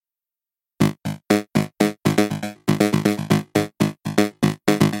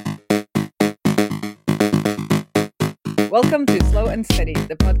Welcome to Slow and Steady,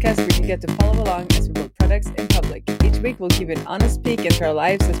 the podcast where you get to follow along as we build products in public. Each week we'll give you an honest peek into our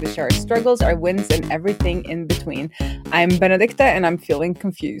lives as we share our struggles, our wins, and everything in between. I'm Benedicta and I'm feeling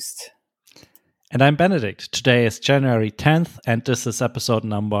confused. And I'm Benedict. Today is January 10th and this is episode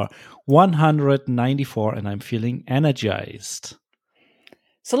number 194 and I'm feeling energized.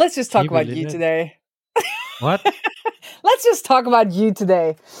 So let's just talk about you today. What? Let's just talk about you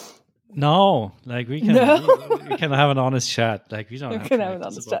today. No, like we can have an honest chat. Like we don't have to have an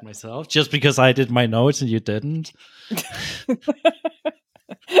honest chat. Myself just because I did my notes and you didn't.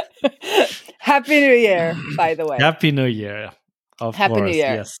 Happy New Year, by the way. Happy New Year. Happy New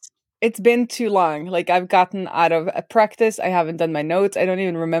Year. Yes. It's been too long. Like I've gotten out of practice. I haven't done my notes. I don't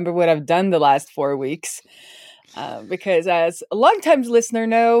even remember what I've done the last 4 weeks. Because as a longtime listener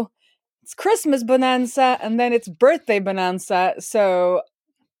know, it's Christmas bonanza and then it's birthday bonanza. So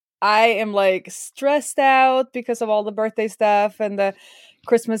I am like stressed out because of all the birthday stuff and the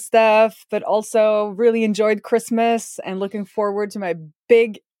Christmas stuff, but also really enjoyed Christmas and looking forward to my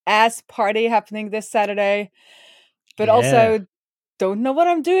big ass party happening this Saturday. But also don't know what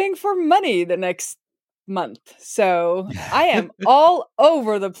I'm doing for money the next month. So I am all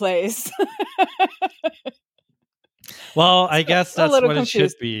over the place. Well, I guess that's what confused. It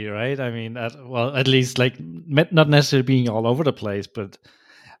should be, right? I mean, at least like not necessarily being all over the place, but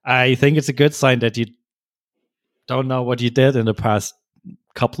I think it's a good sign that you don't know what you did in the past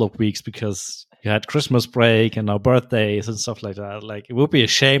couple of weeks because you had Christmas break and now birthdays and stuff like that. Like it would be a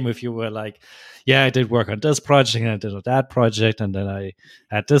shame if you were like, yeah, I did work on this project and I did on that project and then I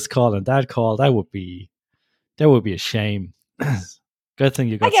had this call and that call. That would be a shame. Good thing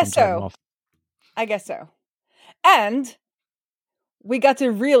you got some time off. I guess so. And we got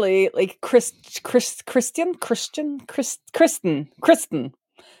to really like Kristen,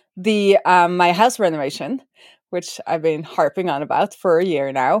 the my house renovation, which I've been harping on about for a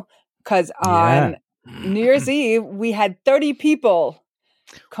year now. Because on New Year's Eve, we had 30 people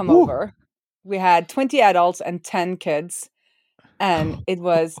come over. We had 20 adults and 10 kids. And it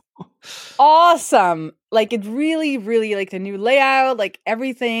was awesome. Like it really, really like the new layout, like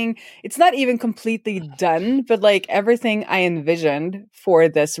everything. It's not even completely done, but like everything I envisioned for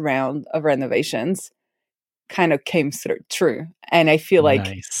this round of renovations kind of came true. And I feel like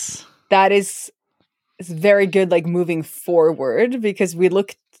that is very good, like moving forward because we've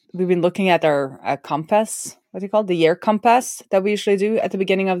been looking at our compass, what do you call it? The year compass that we usually do at the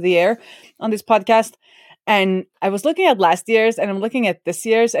beginning of the year on this podcast. And I was looking at last year's and I'm looking at this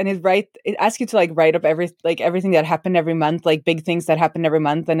year's and it asks you to like write up everything that happened every month, like big things that happened every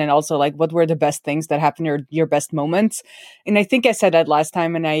month. And then also like what were the best things that happened or your best moments. And I think I said that last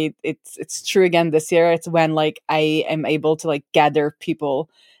time and it's true again this year. It's when like I am able to like gather people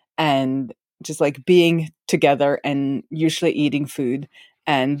and just like being together and usually eating food.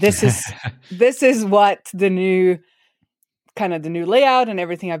 And this is what the new layout and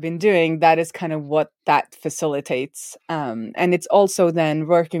everything I've been doing, that is kind of what that facilitates. And it's also then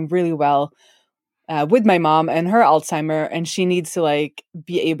working really well with my mom and her Alzheimer. And she needs to like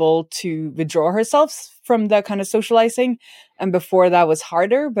be able to withdraw herself from the kind of socializing. And before that was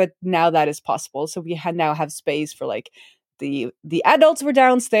harder, but now that is possible. So we now have space for like the adults were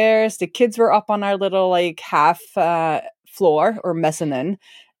downstairs, the kids were up on our little like half floor or mezzanine.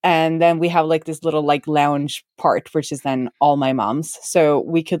 And then we have like this little like lounge part, which is then all my mom's. So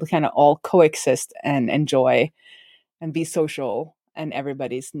we could kind of all coexist and enjoy and be social and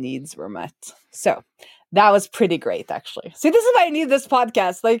everybody's needs were met. So that was pretty great, actually. See, this is why I need this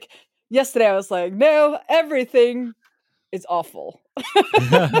podcast. Like yesterday I was like, no, everything is awful.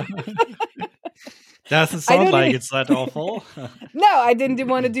 Doesn't sound like it's that awful. No, I didn't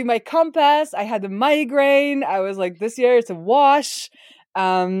want to do my compass. I had a migraine. I was like, this year it's a wash.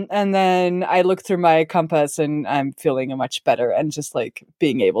 And then I looked through my compass and I'm feeling much better and just like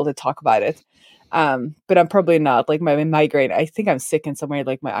being able to talk about it. But I'm probably not like my migraine. I think I'm sick in some way.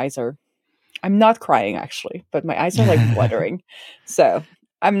 Like I'm not crying actually, but my eyes are like watering. So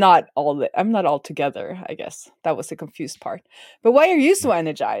I'm not all together, I guess. That was the confused part. But why are you so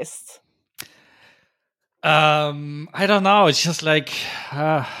energized? I don't know. It's just like,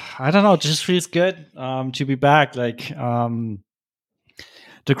 I don't know. It just feels good to be back. Like,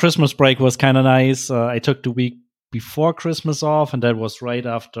 the Christmas break was kind of nice. I took the week before Christmas off, and that was right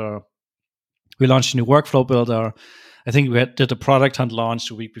after we launched a new workflow builder. I think we did a product hunt launch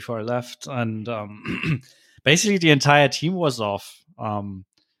the week before I left, and basically the entire team was off.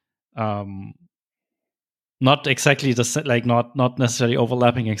 Not exactly not necessarily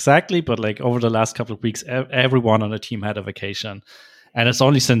overlapping exactly, but like over the last couple of weeks, everyone on the team had a vacation, and it's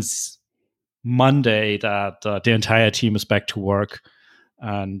only since Monday that the entire team is back to work,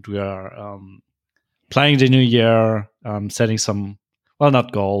 and we are planning the new year, setting some, well,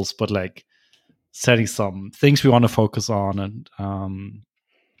 not goals, but like setting some things we want to focus on. And I'm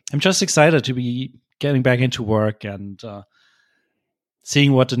just excited to be getting back into work and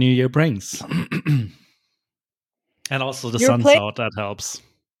seeing what the new year brings. And also the sun's out, that helps.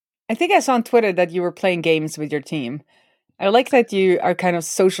 I think I saw on Twitter that you were playing games with your team. I like that you are kind of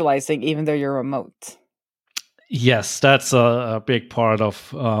socializing even though you're remote. Yes, that's a big part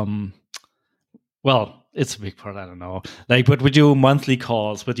of, well, it's a big part, I don't know. Like, but we do monthly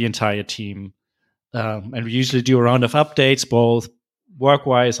calls with the entire team. And we usually do a round of updates, both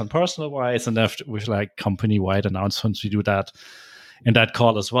work-wise and personal-wise. And after with like company-wide announcements, we do that in that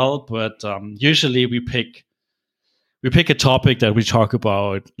call as well. But usually we pick a topic that we talk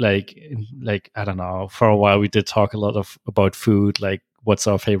about. Like I don't know. For a while, we did talk a lot about food, like what's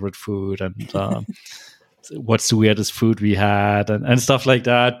our favorite food and what's the weirdest food we had and stuff like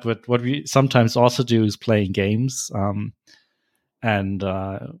that. But what we sometimes also do is playing games. And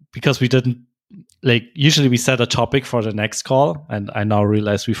because we didn't, like, usually we set a topic for the next call, and I now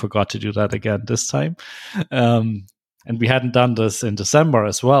realize we forgot to do that again this time. And we hadn't done this in December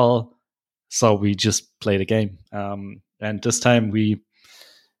as well, so we just played a game. And this time it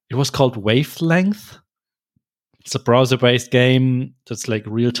was called Wavelength. It's a browser-based game that's like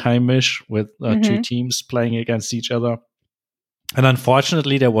real-time-ish with two teams playing against each other. And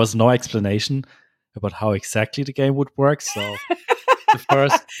unfortunately, there was no explanation about how exactly the game would work. So the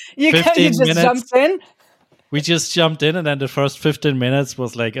first 15 minutes, we just jumped in, and then the first 15 minutes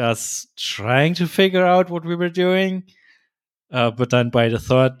was like us trying to figure out what we were doing. But then by the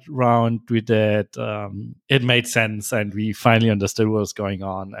third round, we did. It made sense, and we finally understood what was going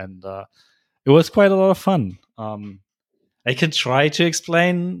on, and it was quite a lot of fun. I can try to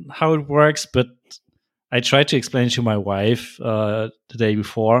explain how it works, but I tried to explain it to my wife the day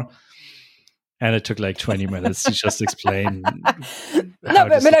before, and it took like 20 minutes to just explain. No,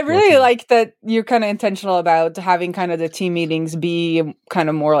 but I really like that you're kind of intentional about having kind of the team meetings be kind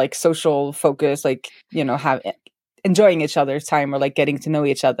of more like social focus, like, you know, enjoying each other's time or like getting to know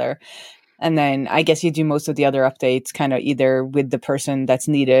each other. And then I guess you do most of the other updates kind of either with the person that's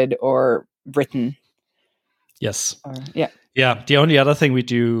needed or written. Yes. Yeah. Yeah. The only other thing we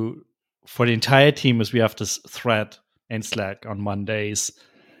do for the entire team is we have this thread in Slack on Mondays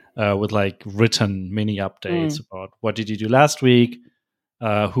with like written mini updates about what did you do last week,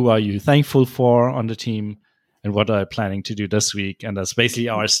 who are you thankful for on the team, and what are you planning to do this week. And that's basically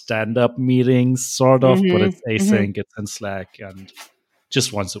our stand-up meetings, sort of, but it's async, it's in Slack, and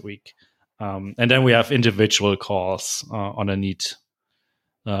just once a week. And then we have individual calls on a need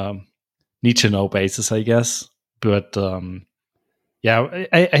to know basis, I guess. But yeah,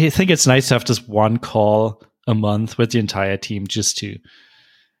 I think it's nice to have this one call a month with the entire team just to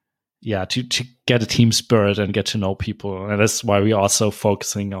get a team spirit and get to know people. And that's why we're also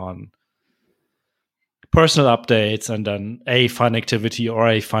focusing on personal updates and then a fun activity or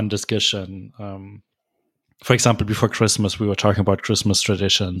a fun discussion. For example, before Christmas, we were talking about Christmas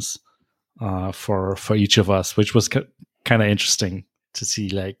traditions for each of us, which was kind of interesting to see,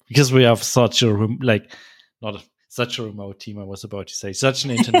 like, because we have such a not such a remote team. I was about to say such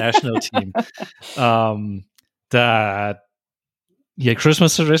an international team that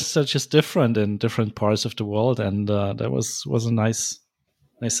Christmas traditions are just different in different parts of the world, and that was a nice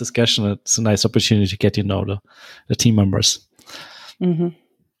discussion. It's a nice opportunity to get to know the team members. Mm-hmm.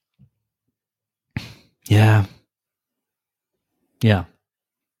 Yeah. You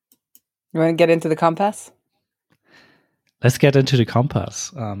want to get into the compass? Let's get into the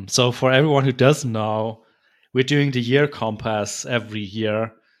compass. So for everyone who doesn't know, we're doing the year compass every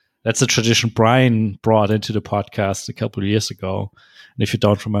year. That's a tradition Brian brought into the podcast a couple of years ago. And if you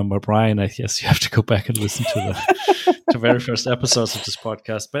don't remember Brian, I guess you have to go back and listen to the very first episodes of this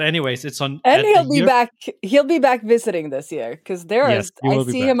podcast. But anyways, it's on. And he'll be back visiting this year because I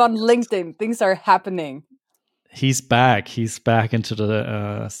see him on LinkedIn. Things are happening. He's back. He's back into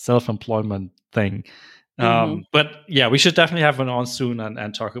the self-employment thing. But yeah, we should definitely have him on soon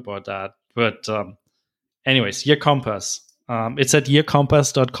and talk about that. But anyways, Year Compass. It's at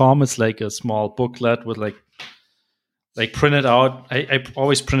yearcompass.com. It's like a small booklet with like printed out. I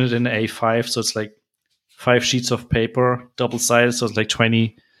always print it in A5, so it's like 5 sheets of paper, double-sided, so it's like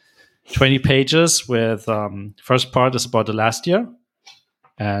 20 pages with first part is about the last year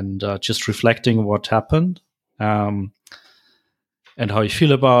and just reflecting what happened and how you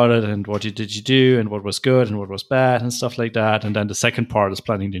feel about it and what did you do and what was good and what was bad and stuff like that. And then the second part is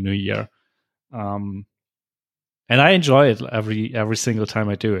planning the new year. And I enjoy it every single time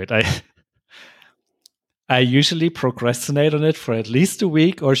I do it. I usually procrastinate on it for at least a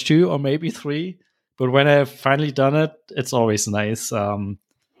week or two or maybe 3. But when I've finally done it, it's always nice. And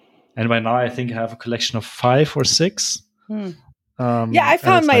by now, I think I have a collection of 5 or 6. Yeah, I And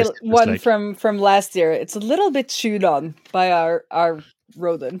found it's my nice to just, one from last year. It's a little bit chewed on by our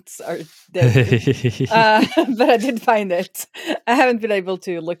rodents, our dairy. But I did find it. I haven't been able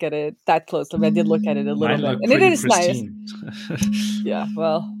to look at it that closely, but I did look at it a little mine bit, look and it pretty is nice. pristine. Yeah,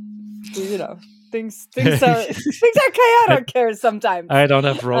 well, things are chaotic here sometimes. I don't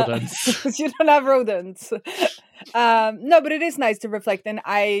have rodents. You don't have rodents. No, but it is nice to reflect, and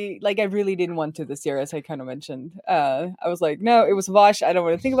I really didn't want to this year, as I kind of mentioned. I was like, no, it was wash. I don't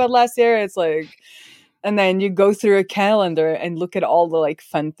want to think about last year. It's like, and then you go through a calendar and look at all the like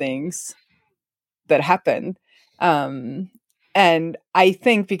fun things that happened. And I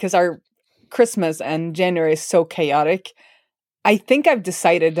think because our Christmas and January is so chaotic, I think I've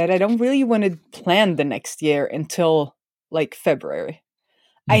decided that I don't really want to plan the next year until like February.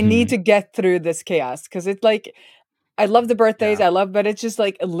 I need to get through this chaos because it's like, I love the birthdays, but it's just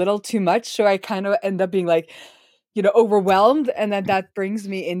like a little too much. So I kind of end up being like, overwhelmed. And then that brings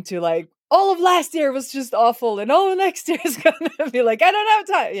me into like, all of last year was just awful. And all of next year is going to be like, I don't have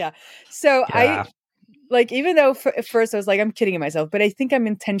time. Yeah. So I like, even though at first I was like, I'm kidding myself, but I think I'm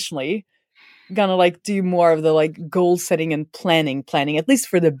intentionally gonna like do more of the like goal setting and planning, at least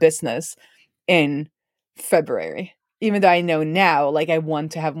for the business in February. Even though I know now, like I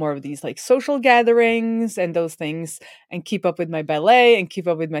want to have more of these like social gatherings and those things and keep up with my ballet and keep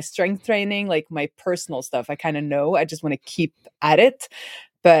up with my strength training, like my personal stuff. I kind of know I just want to keep at it.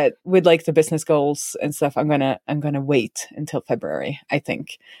 But with like the business goals and stuff, I'm gonna wait until February, I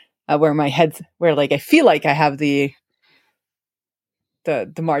think. Where like I feel like I have the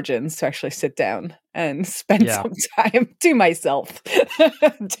margins to actually sit down and spend some time to myself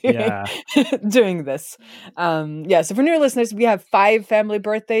doing this. So for new listeners, we have 5 family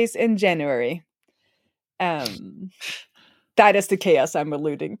birthdays in January. That is the chaos I'm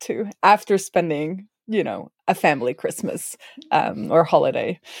alluding to after spending, a family Christmas or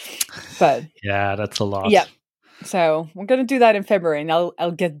holiday. But yeah, that's a lot. Yeah. So we're gonna do that in February, and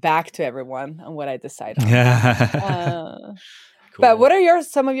I'll get back to everyone on what I decide on. Cool. But what are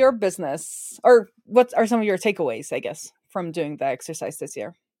some of your business, or what are some of your takeaways, I guess, from doing the exercise this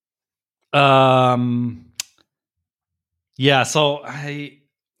year? Yeah, so I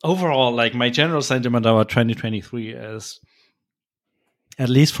overall, like, my general sentiment about 2023 is, at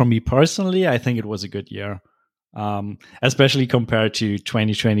least for me personally, I think it was a good year. Especially compared to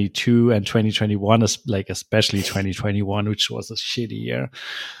 2022 and 2021, like especially 2021, which was a shitty year,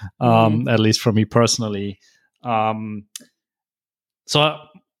 at least for me personally. So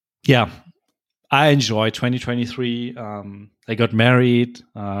yeah, I enjoyed 2023. I got married,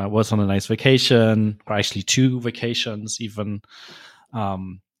 was on a nice vacation, or actually 2 vacations even.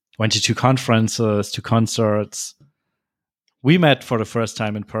 Went to 2 conferences, 2 concerts. We met for the first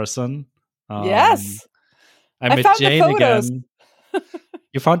time in person. Yes. I met Jane again.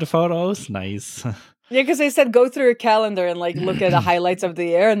 You found the photos? Nice. Yeah, because they said go through a calendar and like look at the highlights of the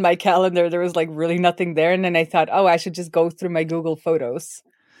year. And my calendar, there was like really nothing there. And then I thought, I should just go through my Google Photos.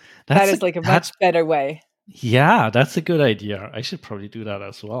 That is like a much better way. Yeah, that's a good idea. I should probably do that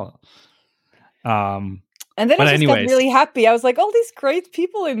as well. And then I just got really happy. I was like, all these great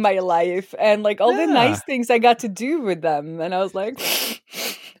people in my life and like all the nice things I got to do with them. And I was like,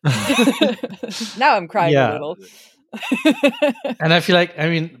 now I'm crying a little. And I feel like,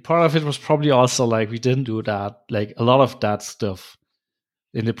 part of it was probably also like we didn't do that, like a lot of that stuff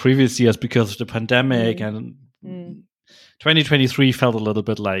in the previous years because of the pandemic, and 2023 felt a little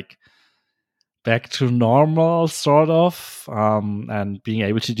bit like back to normal, sort of, and being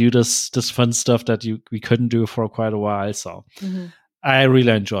able to do this fun stuff that we couldn't do for quite a while. So I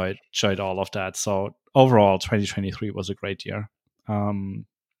really enjoyed all of that. So overall, 2023 was a great year.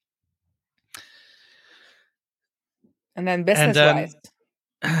 And then business-wise?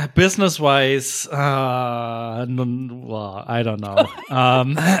 Business-wise, well, I don't know.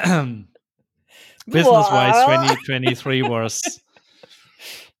 Business-wise, 2023 was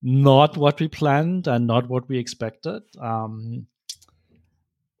not what we planned and not what we expected.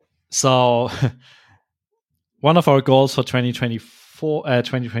 So one of our goals for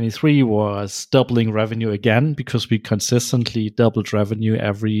 2023 was doubling revenue again, because we consistently doubled revenue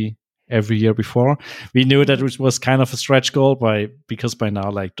every year before. We knew that it was kind of a stretch goal because by now,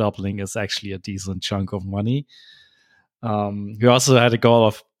 like, doubling is actually a decent chunk of money. We also had a goal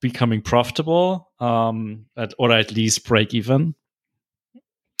of becoming profitable, or at least break even.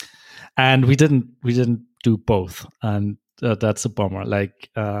 And we didn't do both. And that's a bummer. Like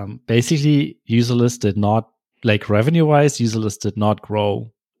basically, userless did not, like revenue wise, userless did not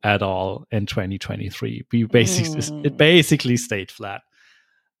grow at all in 2023. It basically stayed flat.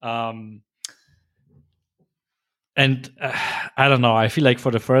 And I don't know. I feel like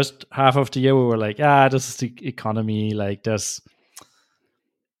for the first half of the year, we were like, this is the economy. Like there's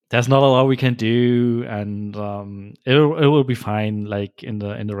not a lot we can do, and it will be fine. Like in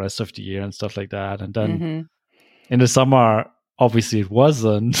the rest of the year and stuff like that. And then in the summer, obviously it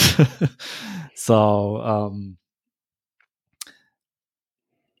wasn't. So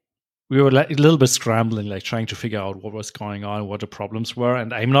we were like a little bit scrambling, like trying to figure out what was going on, what the problems were,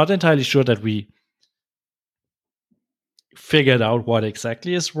 and I'm not entirely sure that we figured out what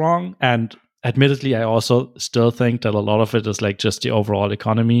exactly is wrong. And admittedly, I also still think that a lot of it is like just the overall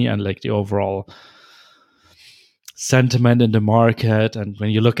economy and like the overall sentiment in the market. And when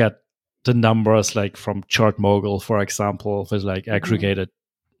you look at the numbers, like from Chart Mogul, for example, with like aggregated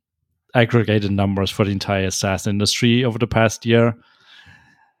numbers for the entire SaaS industry over the past year,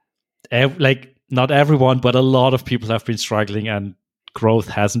 like not everyone, but a lot of people have been struggling, and growth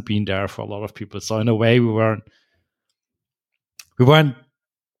hasn't been there for a lot of people. So in a way, we weren't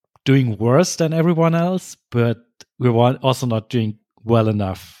doing worse than everyone else, but we were also not doing well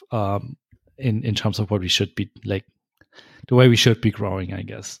enough in terms of what we should be, like the way we should be growing, I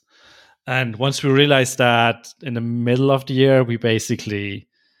guess. And once we realized that in the middle of the year, we basically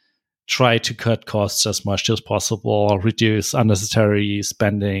try to cut costs as much as possible, reduce unnecessary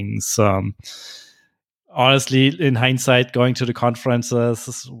spendings. Honestly, in hindsight, going to the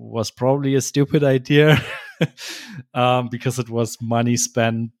conferences was probably a stupid idea because it was money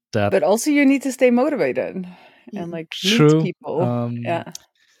spent. But also, you need to stay motivated and like meet people.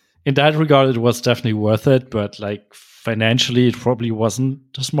 In that regard, it was definitely worth it. But like financially, it probably wasn't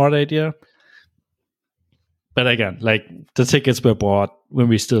a smart idea. But again, like the tickets were bought when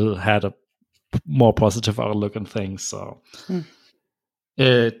we still had a more positive outlook on things. So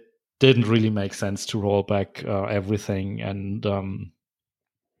it didn't really make sense to roll back everything. And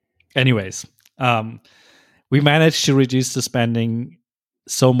anyways, we managed to reduce the spending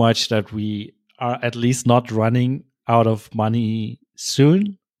so much that we are at least not running out of money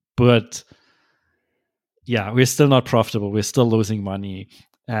soon. But yeah, we're still not profitable. We're still losing money.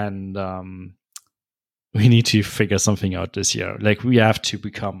 And we need to figure something out this year. Like we have to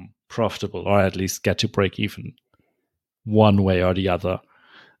become profitable, or at least get to break even one way or the other.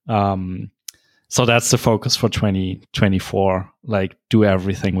 So that's the focus for 2024. Like do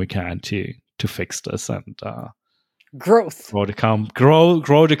everything we can to fix this and grow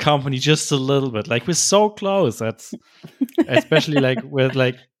the company just a little bit. Like we're so close. That's especially like with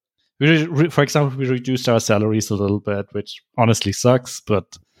like for example, we reduced our salaries a little bit, which honestly sucks, but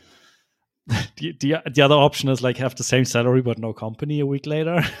the other option is like have the same salary but no company a week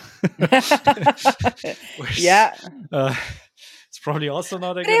later. Which, it's probably also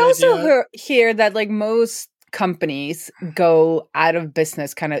not a good idea. I also hear that like most companies go out of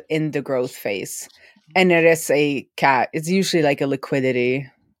business kind of in the growth phase, and it is it's usually like a liquidity,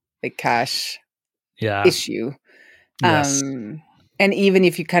 like cash issue. Yes. And even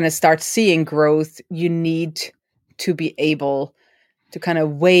if you kind of start seeing growth, you need to be able to kind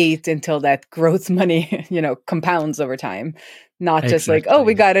of wait until that growth money, compounds over time. Not just like, oh,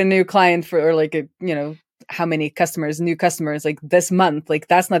 we got a new client for, or like, how many new customers, like this month, like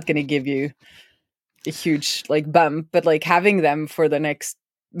that's not going to give you a huge like bump, but like having them for the next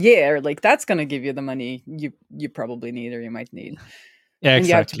year, like that's going to give you the money you probably need, or you might need. Yeah, and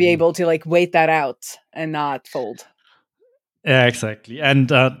you have to be able to like wait that out and not fold. Yeah, exactly. And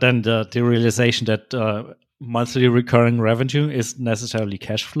then the realization that monthly recurring revenue is necessarily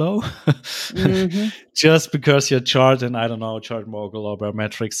cash flow. Just because your chart in, I don't know, Chart Mogul or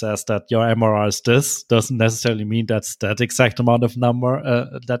Barometric says that your MRR is this, doesn't necessarily mean that's that exact amount of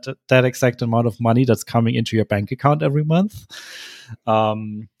that exact amount of money that's coming into your bank account every month.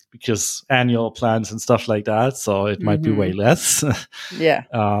 Because annual plans and stuff like that, so it might be way less.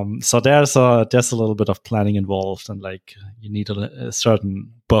 So there's a little bit of planning involved, and like you need a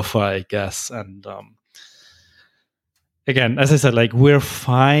certain buffer, I guess. And again, as I said, like we're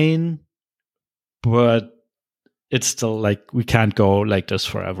fine, but it's still like we can't go like this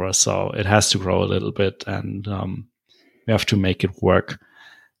forever. So it has to grow a little bit, and we have to make it work.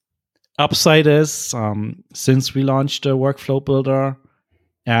 Upside is since we launched the workflow builder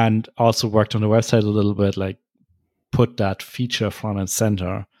and also worked on the website a little bit, like put that feature front and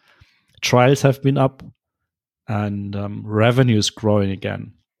center, trials have been up and revenue is growing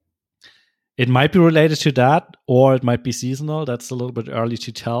again. It might be related to that, or it might be seasonal. That's a little bit early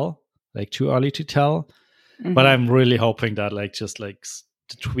to tell, like too early to tell. But I'm really hoping that like just like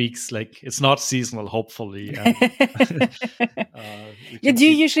the tweaks, like it's not seasonal, hopefully. And, do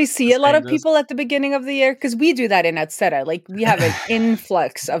you usually see a lot of people at the beginning of the year? Because we do that in Atseta. Like we have an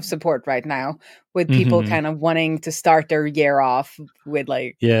influx of support right now with people kind of wanting to start their year off with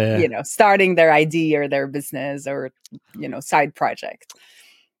like, starting their ID or their business or, side project.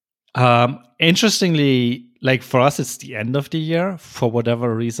 Interestingly, like for us, it's the end of the year for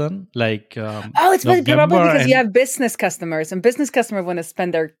whatever reason. Like, it's probably because you have business customers, and business customers want to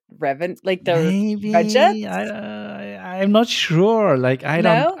spend their revenue, like their budget. I'm not sure. Like,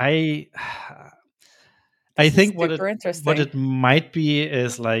 I think what it might be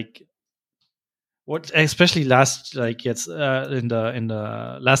is like what, especially last in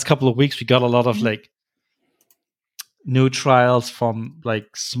the last couple of weeks, we got a lot of like new trials from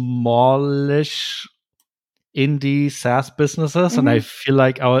like smallish indie SaaS businesses, and I feel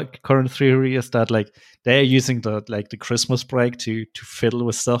like our current theory is that like they're using the Christmas break to fiddle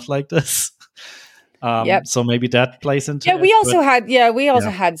with stuff like this. So maybe that plays into it. We also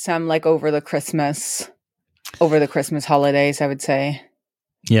had some like over the Christmas holidays, I would say.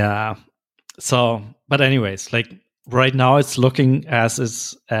 Yeah. So, but anyways, like right now it's looking as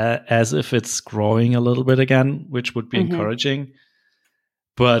if it's growing a little bit again, which would be encouraging.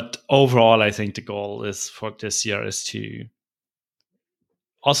 But overall, I think the goal is for this year is to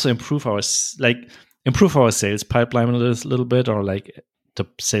also improve our sales pipeline a little bit, or like the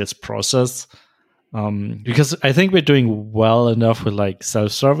sales process. Because I think we're doing well enough with like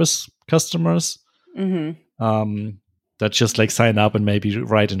self-service customers that just like sign up and maybe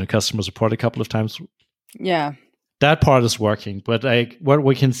write in a customer support a couple of times. Yeah. That part is working. But like what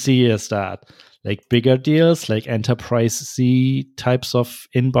we can see is that like bigger deals, like enterprise-y types of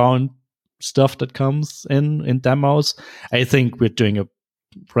inbound stuff that comes in demos, I think we're doing a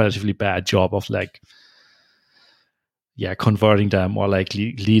relatively bad job of like converting them or like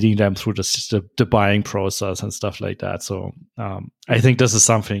leading them through the buying process and stuff like that. So I think this is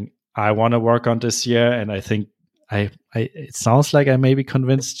something I want to work on this year, and I think it sounds like I maybe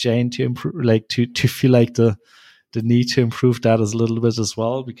convinced Jane to improve, like to feel like the need to improve that is a little bit as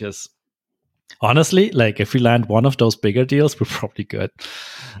well, because honestly, like if we land one of those bigger deals, we're probably good.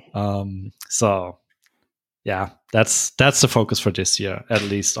 So yeah, that's the focus for this year, at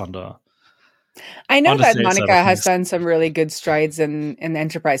least on the. I know that Monica has done some really good strides in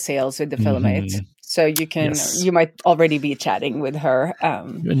enterprise sales with the Filmate. So you might already be chatting with her.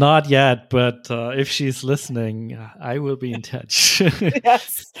 Not yet, but if she's listening, I will be in touch.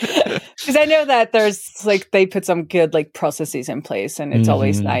 Yes, because I know that there's like they put some good like processes in place, and it's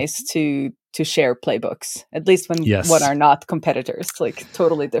always nice to share playbooks, at least when what are not competitors, like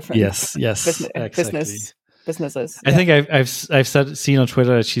totally different. Businesses. I think I've seen on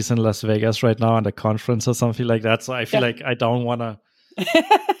Twitter that she's in Las Vegas right now at a conference or something like that. So I feel like I don't want to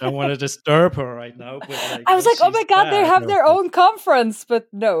disturb her right now. But like, I was like, oh my god, they have their own conference, but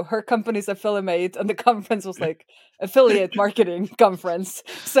no, her company's affiliate, and the conference was like affiliate marketing conference.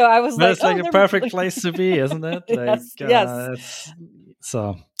 So I was like, it's like a perfect place to be, isn't it? Like, yes.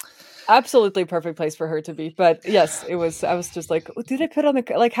 So. Absolutely perfect place for her to be. But yes, it was. I was just like, oh, did I put on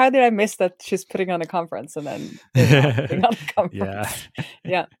like? How did I miss that she's putting on a conference and then putting on a conference?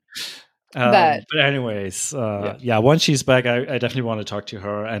 Yeah. But anyways, once she's back, I definitely want to talk to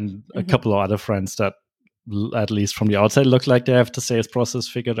her and a couple of other friends that, at least from the outside, look like they have the sales process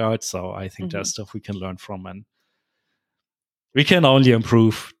figured out. So I think there's stuff we can learn from, and we can only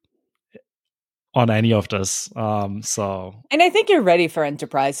improve on any of this. And I think you're ready for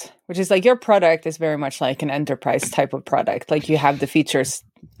enterprise, which is like your product is very much like an enterprise type of product. Like you have the features.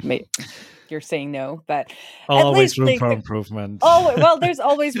 You're saying no, but always room for improvement. Oh well, there's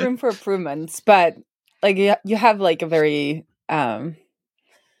always room for improvements, but like you have like a very not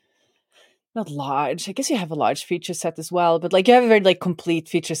large. I guess you have a large feature set as well, but like you have a very like complete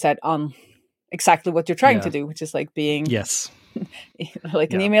feature set on exactly what you're trying to do, which is like being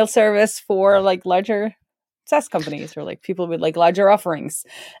like an email service for like larger SaaS companies or like people with like larger offerings,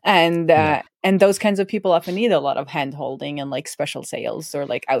 and those kinds of people often need a lot of hand holding and like special sales or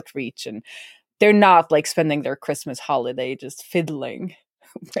like outreach, and they're not like spending their Christmas holiday just fiddling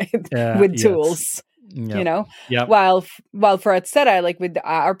with tools. You know, while for Atseta, like with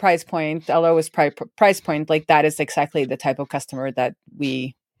our price point, our lowest price point, like that is exactly the type of customer that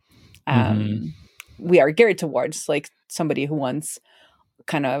we are geared towards, like somebody who wants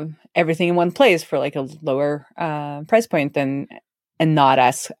kind of everything in one place for like a lower price point and not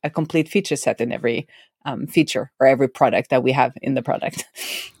as a complete feature set in every feature or every product that we have in the product.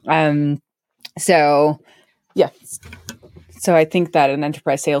 So So I think that an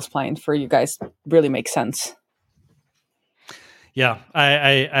enterprise sales plan for you guys really makes sense. Yeah,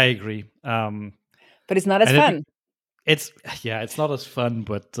 I agree. But it's not as fun. It's not as fun,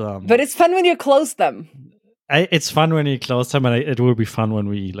 but it's fun when you close them. It's fun when you close them, and it will be fun when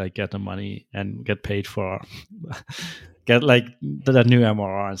we like get the money and get paid for get like the new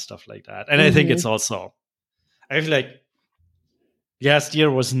MRR and stuff like that. And I think it's also, I feel like last year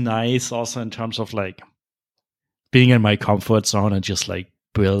was nice also in terms of like being in my comfort zone and just like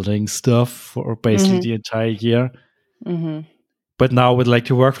building stuff for basically the entire year. But now with like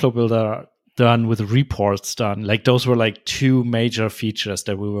the workflow builder done, with reports done, like those were like two major features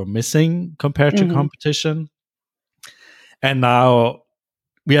that we were missing compared to competition. And now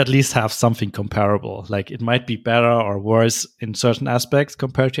we at least have something comparable. Like it might be better or worse in certain aspects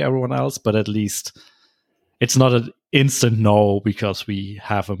compared to everyone else, but at least it's not an instant no because we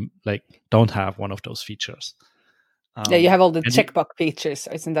have don't have one of those features. Yeah, you have all the checkbox features.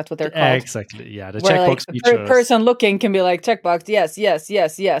 Isn't that what they're called? Exactly. Yeah, the checkbox like, features. The person looking can be like checkbox, yes, yes,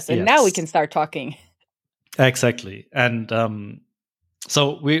 yes, yes, and now we can start talking. Exactly, and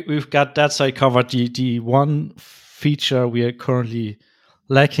so we've got that side covered. The one feature we are currently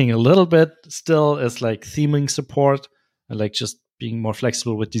lacking a little bit still is like theming support and like just being more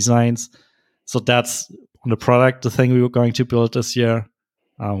flexible with designs. So that's on the product, the thing we were going to build this year.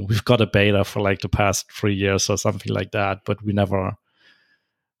 We've got a beta for like the past 3 years or something like that, but we never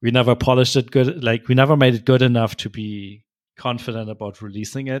polished it good. Like we never made it good enough to be confident about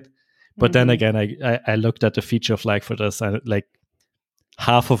releasing it. But then again, I looked at the feature flag for this, and like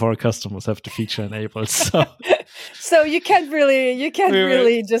half of our customers have the feature enabled. So so you can't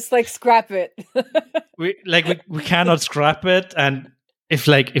really just like scrap it. we cannot scrap it. And if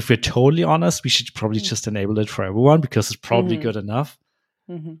we're totally honest, we should probably just enable it for everyone because it's probably good enough.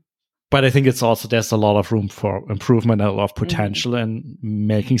 But I think it's also, there's a lot of room for improvement and a lot of potential in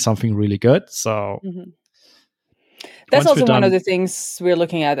making something really good. So that's also one of the things we're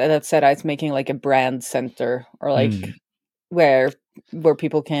looking at that said it's making like a brand center, or like where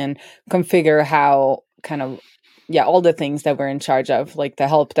people can configure how kind of all the things that we're in charge of, like the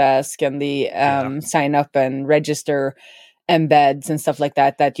help desk and the sign up and register embeds and stuff like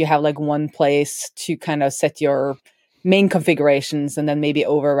that, that you have like one place to kind of set your main configurations and then maybe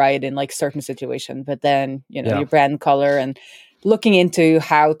override in like certain situation, but then your brand color, and looking into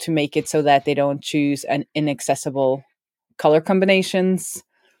how to make it so that they don't choose an inaccessible color combinations,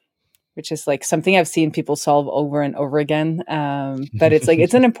 which is like something I've seen people solve over and over again. But it's like,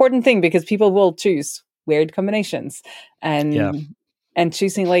 it's an important thing because people will choose weird combinations, and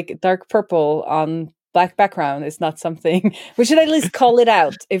choosing like dark purple on black background is not something we should at least call it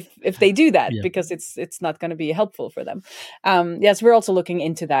out if they do that, because it's not going to be helpful for them. Yes, we're also looking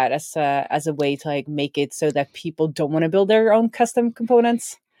into that as a way to like make it so that people don't want to build their own custom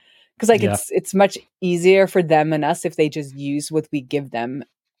components, because like it's much easier for them and us if they just use what we give them.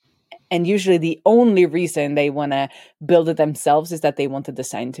 And usually the only reason they want to build it themselves is that they want the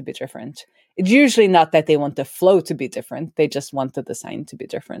design to be different. It's usually not that they want the flow to be different. They just want the design to be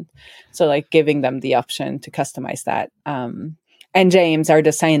different. So like giving them the option to customize that. And James, our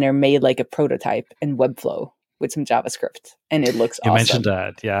designer, made like a prototype in Webflow with some JavaScript, and it looks awesome. You mentioned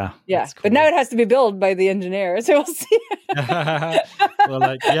that, yeah. Cool. But now it has to be built by the engineer, so we'll see. Well,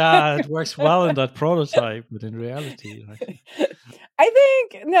 like, it works well in that prototype, but in reality, I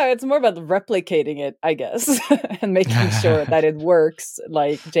think it's more about replicating it, I guess, and making sure that it works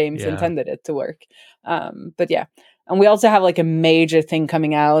like James intended it to work. But yeah, and we also have like a major thing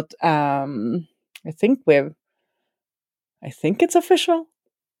coming out. I think it's official.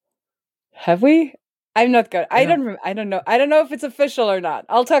 Have we? I'm not good. I don't know. I don't know if it's official or not.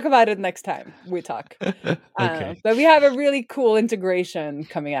 I'll talk about it next time we talk. Okay. But we have a really cool integration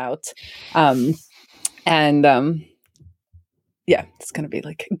coming out. It's going to be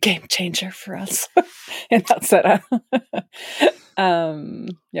like a game changer for us in that setup.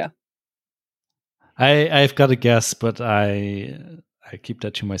 I've got a guess, but I keep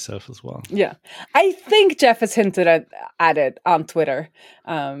that to myself as well. Yeah. I think Jeff has hinted at it on Twitter,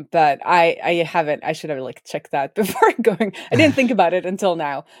 but I haven't. I should have like checked that before going. I didn't think about it until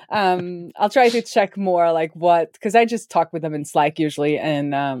now. I'll try to check more like because I just talk with them in Slack usually,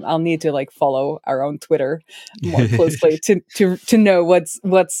 and I'll need to like follow our own Twitter more closely to know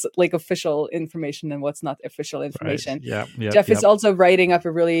what's like official information and what's not official information. Right. Yeah. Jeff is also writing up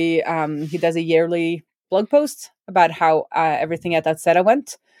a really he does a yearly blog post about how everything at that setup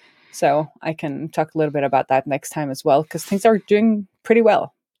went. So I can talk a little bit about that next time as well, because things are doing pretty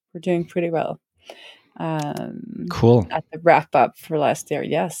well. We're doing pretty well. Cool. At the wrap up for last year.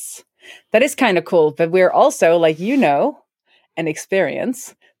 Yes, that is kind of cool. But we're also like, and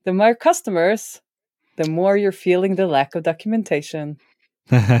experience, the more customers, the more you're feeling the lack of documentation.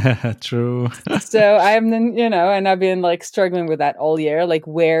 True. So I'm, and I've been like struggling with that all year. Like,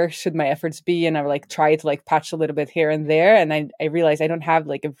 where should my efforts be? And I've like tried to like patch a little bit here and there. And I realized I don't have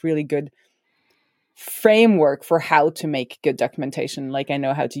like a really good framework for how to make good documentation. Like, I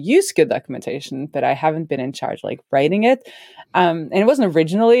know how to use good documentation, but I haven't been in charge like writing it. And it wasn't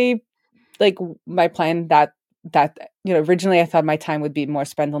originally like my plan that originally I thought my time would be more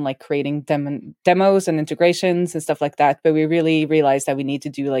spent on like creating demos and integrations and stuff like that. But we really realized that we need to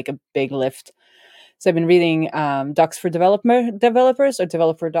do like a big lift. So I've been reading Docs for Developers or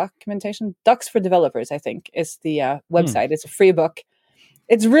Developer Documentation. Docs for Developers, I think, is the website. It's a free book.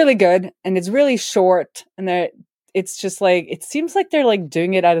 It's really good and it's really short. And it's just like, it seems like they're like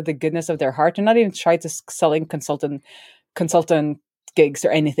doing it out of the goodness of their heart. They're not even trying to selling consultant gigs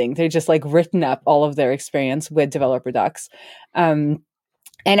or anything. They're just like written up all of their experience with developer docs. And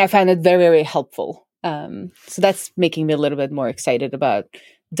I found it very, very helpful. So that's making me a little bit more excited about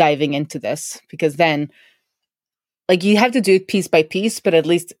diving into this, because then like you have to do it piece by piece, but at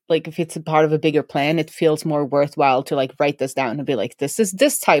least like if it's a part of a bigger plan, it feels more worthwhile to like write this down and be like, this is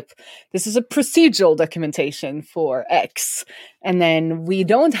a procedural documentation for X. And then we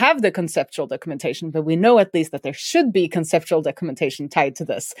don't have the conceptual documentation, but we know at least that there should be conceptual documentation tied to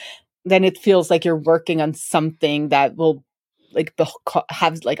this. Then it feels like you're working on something that will like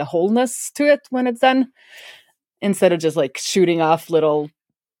have like a wholeness to it when it's done, instead of just like shooting off little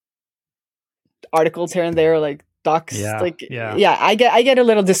articles here and there, like docs. I get a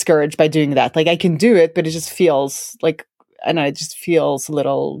little discouraged by doing that. Like I can do it, but it just feels like, and it just feels a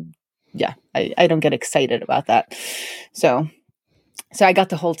little, I don't get excited about that. So I got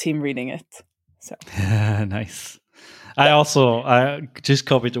the whole team reading it. So nice. I just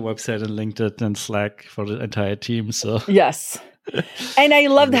copied the website and linked it in Slack for the entire team. So yes, and I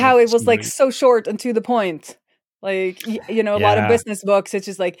loved how it was like so short and to the point. Like, a lot of business books, it's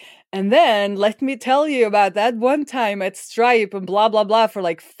just like, and then let me tell you about that one time at Stripe and blah, blah, blah for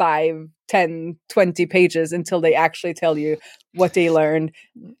like 5, 10, 20 pages until they actually tell you what they learned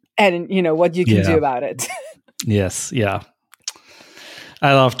and, what you can do about it. Yes. Yeah.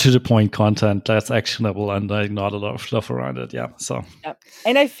 I love to the point content that's actionable and like not a lot of stuff around it. Yeah. So. Yep.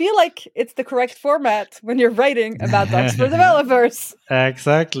 And I feel like it's the correct format when you're writing about docs for developers.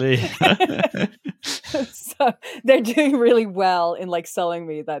 Exactly. So they're doing really well in like selling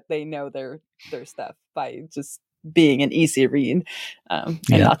me that they know their stuff by just being an easy read and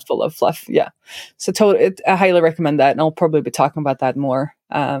not full of fluff. Yeah. So I highly recommend that. And I'll probably be talking about that more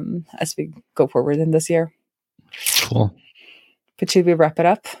as we go forward in this year. Cool. But should we wrap it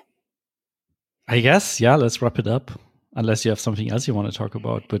up? I guess, let's wrap it up. Unless you have something else you want to talk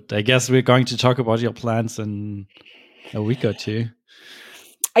about. But I guess we're going to talk about your plans in a week or two.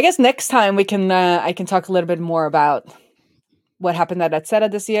 I guess next time I can talk a little bit more about what happened at Etc.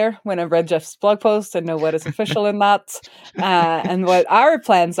 this year when I read Jeff's blog post and know what is official in that, and what our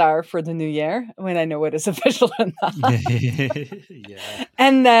plans are for the new year when I know what is official in that.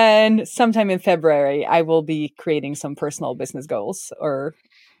 And then sometime in February, I will be creating some personal business goals or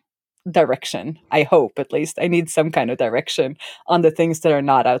direction. I hope, at least. I need some kind of direction on the things that are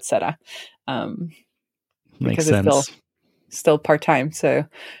not Etc. Makes sense. It's still part-time, so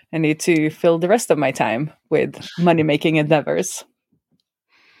I need to fill the rest of my time with money-making endeavors.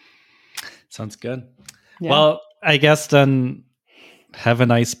 Sounds good. Well, I guess then have a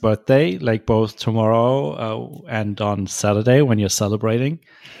nice birthday, like both tomorrow and on Saturday when you're celebrating.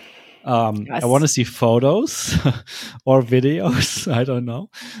 I want to see photos or videos. I don't know.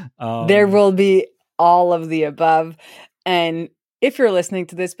 There will be all of the above. And if you're listening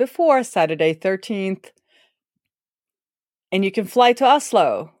to this before Saturday 13th, and you can fly to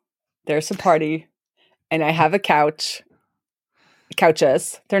Oslo, there's a party, and I have a couches.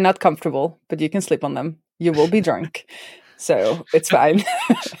 They're not comfortable, but you can sleep on them. You will be drunk, so it's fine.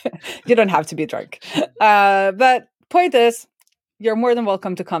 You don't have to be drunk. But point is, you're more than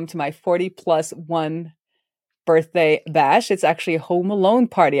welcome to come to my 40+1 birthday bash. It's actually a home alone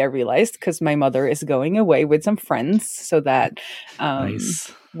party, I realized, because my mother is going away with some friends so that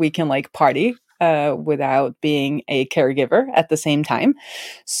we can like party without being a caregiver at the same time.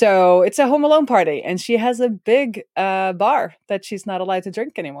 So it's a home alone party, and she has a big bar that she's not allowed to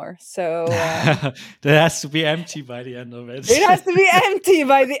drink anymore. So that has to be empty by the end of it. It has to be empty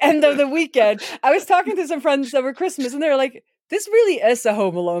by the end of the weekend. I was talking to some friends over Christmas, and they were like, this really is a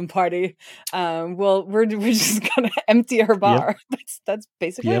home alone party. Well, we're just gonna empty her bar. Yep. That's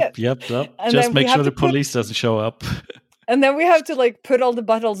basically it. Yep. And just make sure the police doesn't show up. And then we have to like put all the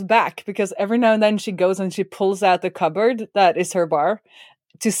bottles back because every now and then she goes and she pulls out the cupboard that is her bar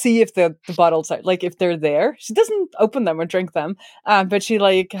to see if the bottles are like if they're there. She doesn't open them or drink them, but she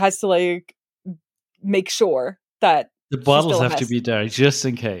like has to like make sure that the bottles have to be there just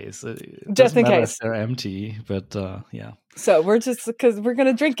in case. It just in matter case if they're empty, but yeah. So we're just because we're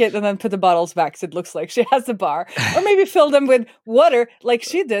gonna drink it and then put the bottles back so it looks like she has a bar, or maybe fill them with water like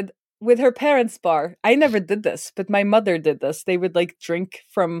she did with her parents' bar. I never did this, but my mother did this. They would like drink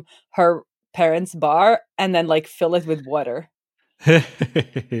from her parents' bar and then like fill it with water. And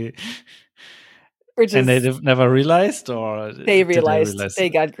they never realized, or they realized they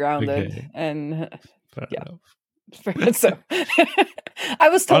got grounded, and yeah. So I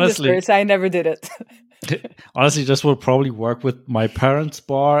was told this first. I never did it. Honestly, this would probably work with my parents'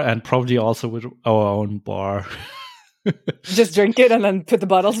 bar and probably also with our own bar. Just drink it and then put the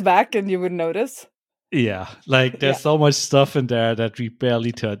bottles back, and you would notice. Yeah, like there's so much stuff in there that we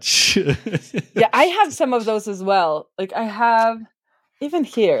barely touch. Yeah, I have some of those as well. Like I have, even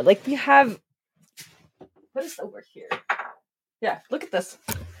here, like we have. What is over here? Yeah, look at this.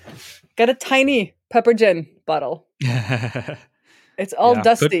 Got a tiny pepper gin bottle. It's all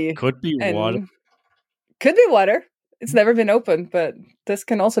dusty. Could be water. Could be water. It's never been opened, but this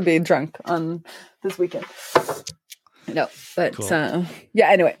can also be drunk on this weekend. No, but cool. Yeah.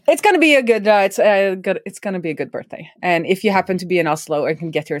 Anyway, it's gonna be a good. It's gonna be a good birthday. And if you happen to be in Oslo or can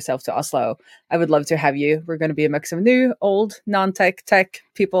get yourself to Oslo, I would love to have you. We're gonna be a mix of new, old, non-tech, tech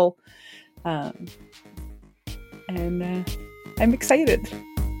people, and I'm excited.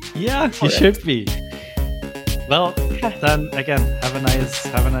 Yeah, you should be. Well, then again, have a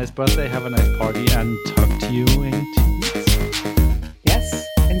nice birthday, have a nice party, and talk to you in